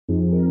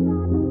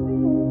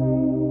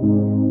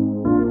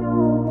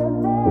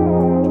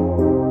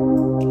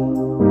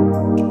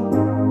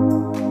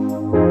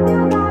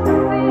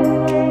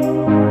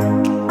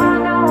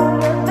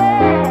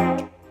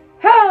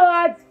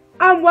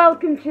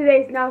welcome to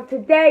this. Now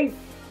today,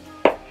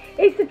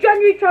 it's the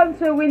January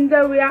transfer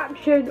window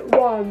reaction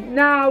 1.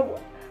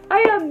 Now, I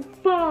am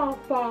far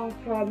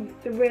from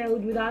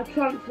thrilled with our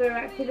transfer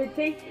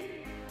activity,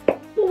 but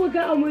we'll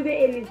get on with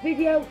it in this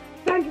video.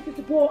 Thank you for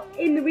support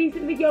in the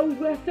recent videos.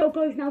 We're so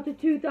close now to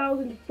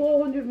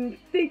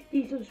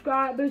 2,450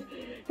 subscribers.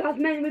 That's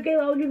meant we're getting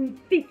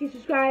 150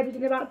 subscribers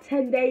in about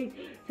 10 days.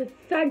 So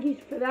thank you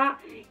for that.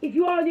 If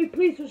you are new,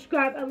 please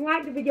subscribe and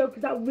like the video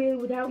because that really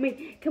would help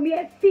me. Can we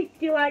get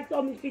 50 likes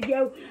on this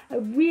video? A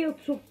real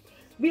tough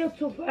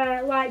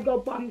like goal,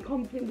 but I'm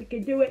confident we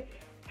can do it.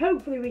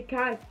 Hopefully we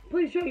can.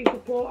 Please show your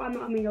support, and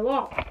that means a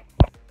lot.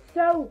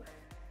 So,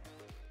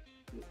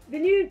 the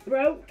news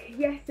broke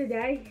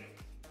yesterday.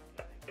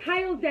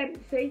 Kyle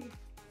Dempsey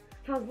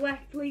has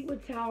left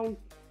Fleetwood Town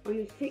on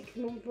a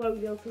 6-month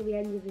loan deal till the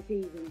end of the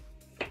season.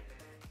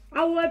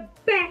 Our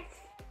best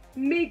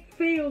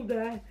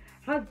midfielder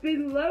has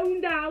been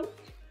loaned out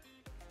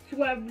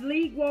to a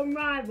League One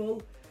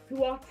rival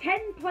who are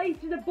 10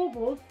 places above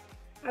us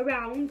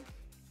around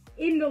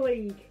in the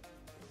league,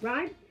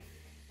 right?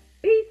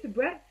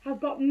 Peterborough have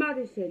got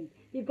Madison,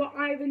 they've got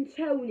Ivan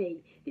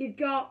Toney, they've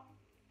got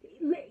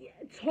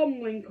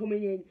Tomlin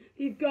coming in,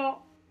 they've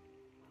got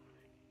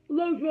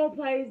loads more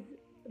players,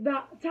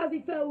 that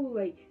Tazzy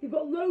Foley, they've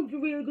got loads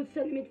of really good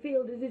centre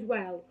midfielders as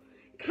well.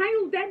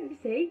 Kyle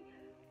Dempsey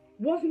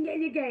wasn't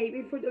getting a game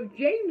in front of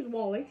James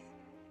Wallace,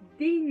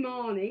 Dean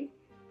Marnie,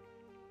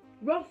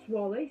 Ross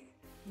Wallace,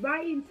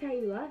 Ryan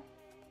Taylor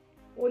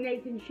or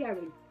Nathan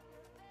Sherrin.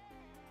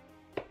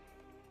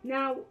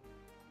 Now,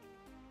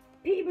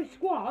 Peterborough's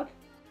squad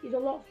is a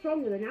lot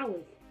stronger than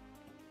ours.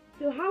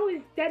 So how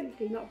is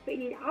Dempsey not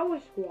fitting in our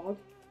squad,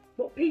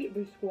 but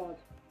Peterborough's squad?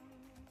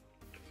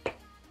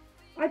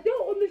 I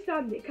don't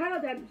understand it. Kyle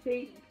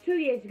Dempsey, 2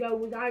 years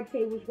ago, I'd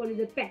say was one of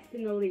the best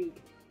in the league,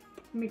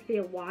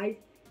 midfield-wise.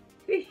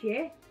 This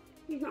year,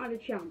 he's not had a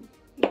chance.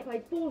 He's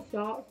played 4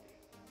 starts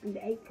and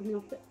 8 coming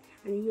off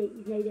and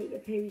he's made 8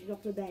 appearances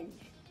off the bench.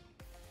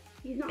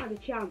 He's not had a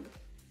chance.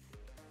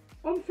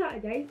 On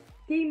Saturday,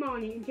 Dean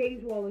Marnie and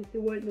James Wallace, they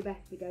weren't the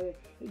best together.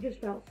 It just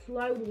felt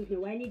slow, there was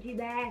no energy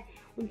there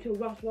until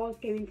Ross Wallace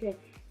came into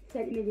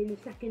centre mid in the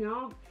second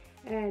half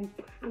and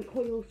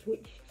Coyle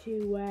switched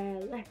to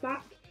left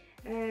back.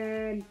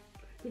 There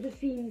just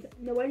seemed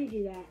no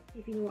energy there,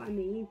 if you know what I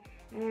mean.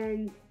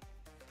 And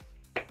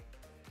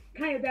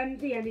Kyle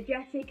Dempsey,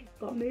 energetic,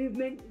 got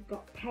movement,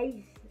 got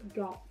pace,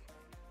 got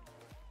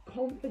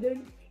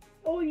confidence.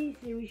 All he needs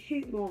to do is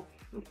shoot more.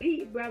 And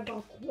Peterborough got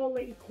a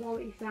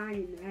quality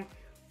signing there.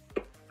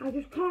 I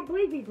just can't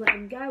believe he's let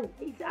him go.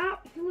 It's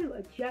absolute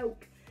a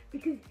joke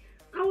because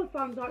our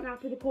fans aren't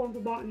happy the corn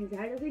for Barton's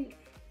head. I think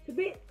it's a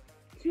bit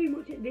too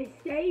much at this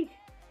stage.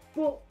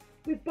 But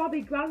with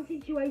Bobby Grant's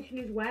situation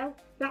as well,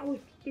 that was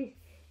this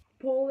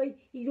poorly.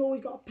 He's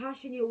always got a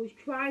passion, he always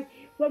tries.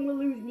 When we're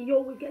losing, he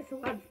always gets the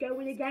lads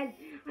going again.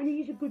 And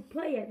he's a good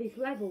player at this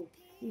level.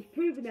 He's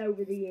proven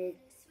over the years.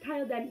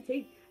 Kyle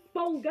Dempsey,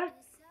 Bolger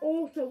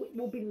also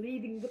will be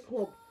leaving the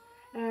club.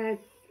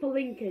 For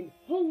Lincoln.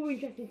 Hull were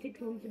interested 6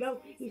 months ago.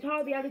 He's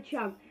hardly had a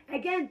chance.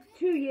 Again,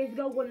 2 years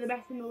ago, one of the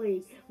best in the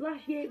league.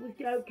 Last year it was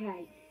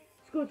okay.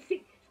 Scored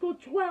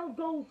 12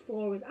 goals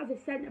for us as a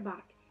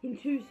centre-back in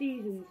 2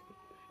 seasons.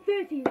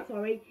 13,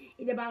 sorry,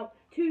 in about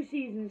 2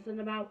 seasons and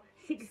about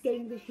 6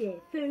 games this year.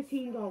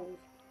 13 goals.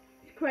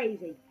 It's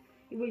crazy.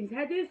 He wins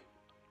headers.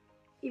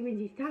 He wins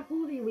his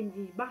tackles. He wins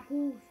his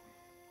battles.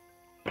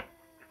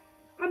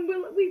 And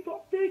we've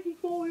got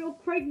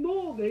 34-year-old Craig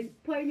Morgan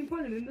playing in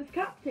front of him as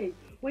captain.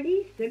 When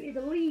Easton is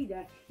a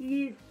leader,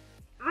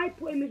 I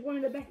put him as one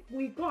of the best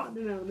we've got at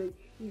the moment.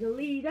 He's a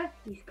leader,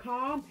 he's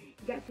calm, he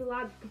gets the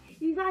lads.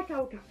 He's like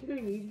our captain,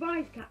 isn't he? He's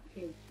vice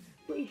captain,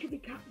 but he should be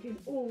captain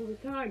all the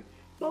time.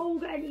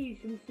 Bolger and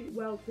Easton suit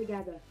well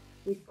together,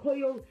 with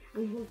Coyle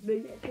and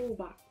Husband at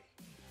fullbacks.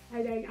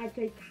 And then I'd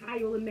say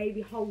Kyle and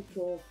maybe Holt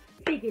or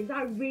Biggins.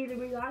 I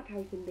really like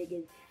Harrison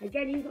Biggins.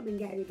 Again, he's not been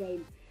getting a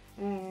game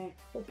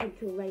up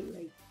until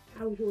lately.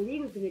 I was told he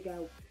was going to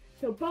go.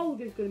 So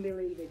Bolger's going to be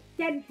leaving.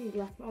 Dempsey's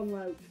left on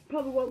loan.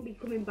 Probably won't be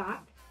coming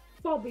back.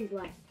 Bobby's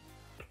left.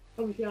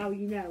 Obviously, how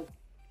you know.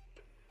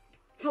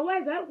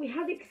 However, we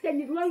have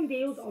extended loan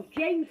deals of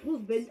James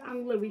Husband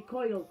and Louis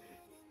Coyle.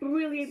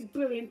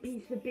 Brilliant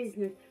piece of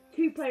business.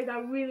 2 players I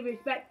really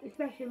respect,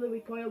 especially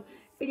Louis Coyle.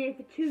 Been here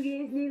for 2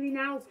 years nearly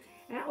now.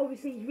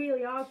 Obviously, it's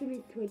really hard for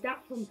me to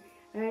adapt from.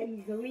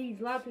 He's a Leeds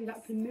lad, so he's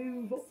had to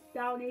move up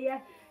down here.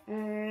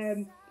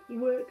 He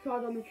works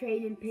hard on the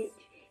training pitch.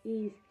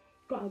 He's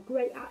got a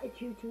great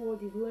attitude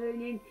towards his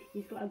learning.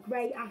 He's got a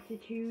great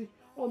attitude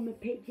on the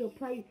pitch. He'll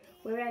play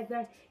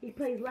wherever. He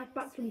plays left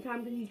back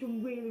sometimes and he's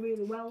done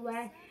really well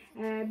there.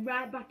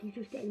 Right back, he's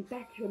just getting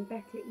better and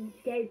better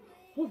each game.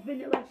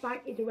 Husband at left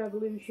back is a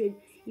revolution.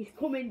 He's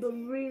come in,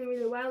 done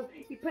really well.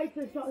 He played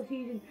for the start of the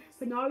season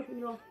for Norwich when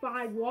he lost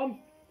 5-1.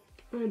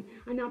 And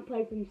now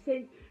played for him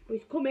since. But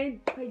he's come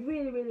in, played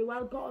really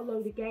well, got a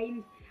load of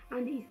games,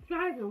 and he's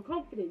thriving on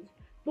confidence.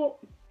 But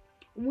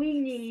we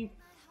need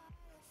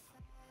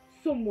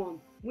someone.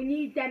 We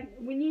need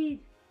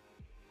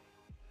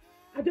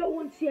I don't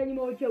want to see any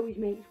more Joey's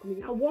mates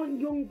coming. I want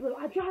young blood.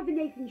 I'd rather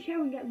Nathan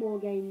Sharon get more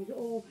games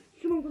or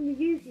someone from the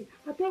youth.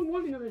 I don't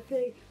want another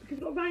 30 because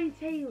we've got Ryan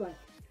Taylor.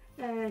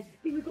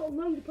 We've got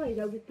loads of players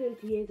over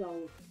 30 years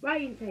old.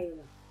 Ryan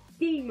Taylor,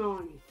 Dean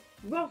Marnie,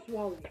 Ross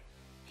Wallace,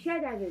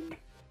 Ched Evans,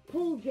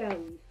 Paul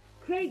Jones,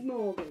 Craig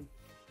Morgan.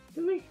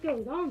 The list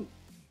goes on.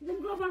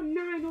 We've got about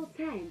 9 or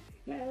 10,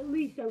 at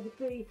least over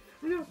 3.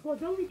 And our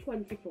squad's only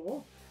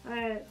 24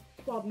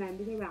 squad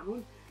members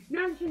around.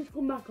 Nanson's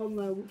come back on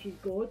loan, which is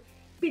good.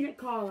 Been at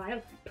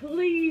Carlisle.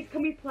 Please,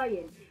 can we play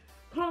him?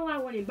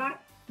 Carlisle want him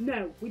back?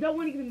 No, we don't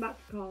want to give him back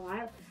to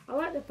Carlisle. I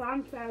like the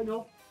fans, fair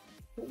enough.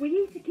 But we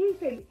need to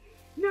keep him.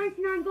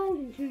 99 goals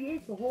in 2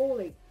 years for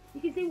Hawley.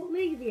 You can see what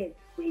league he's in.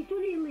 But he's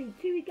done it in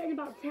League 2. He's getting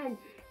about 10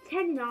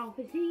 and a half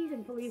a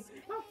season for League.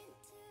 That's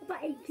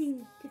about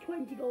 18 to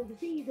 20 goals a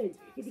season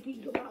if he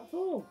keeps up that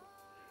form.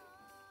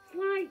 It's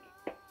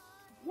like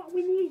what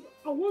we need.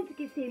 I want to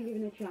give him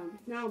given a chance.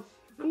 Now,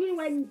 I'm going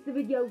to end the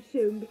video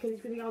soon because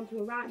it's going to go on to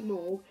a right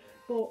mould.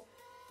 But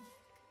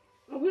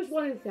I just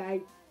want to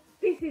say,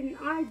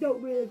 I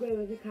don't really agree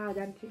with the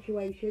Cardem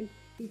situation.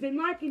 He's been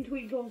liking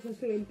tweets also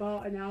saying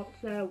Barton out,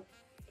 so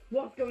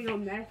what's going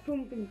on there?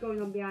 Something's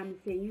going on behind the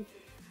scenes.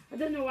 I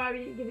don't know why we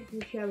didn't give it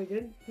to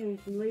Sheridan,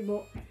 personally,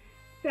 but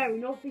fair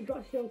enough, he's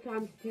got still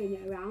time to turn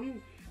it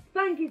around.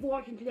 Thank you for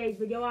watching today's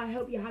video, I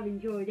hope you have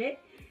enjoyed it.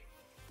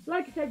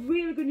 Like I said,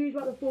 really good news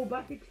about the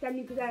full-backs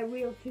extending because they're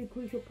real 2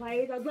 crucial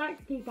players. I'd like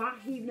to keep Ash,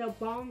 even though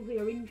Barnsley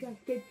are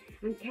interested,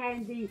 and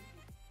Kenzie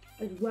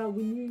as well.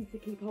 We need to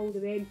keep hold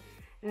of him.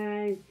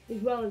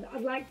 As well as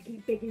I'd like to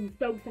keep Biggins.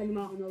 Don't send him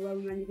out on a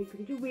loan or anything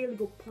because he's a really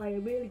good player,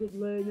 really good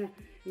learner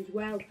as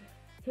well.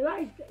 So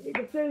that is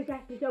the first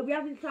episode. We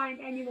haven't signed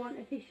anyone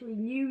officially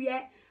new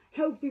yet.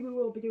 Hopefully we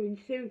will be doing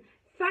soon.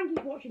 Thank you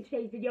for watching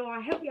today's video.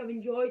 I hope you have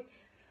enjoyed.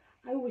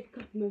 I always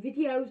copy my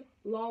videos.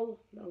 Lol.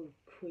 Oh,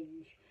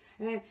 cringe.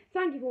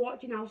 Thank you for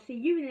watching. I'll see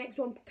you in the next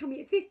one. Can we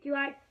hit 50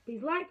 likes?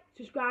 Please like,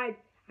 subscribe,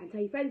 and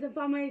tell your friends and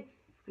family.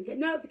 And get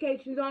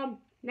notifications on.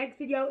 Next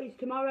video is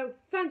tomorrow.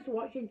 Thanks for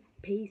watching.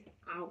 Peace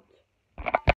out.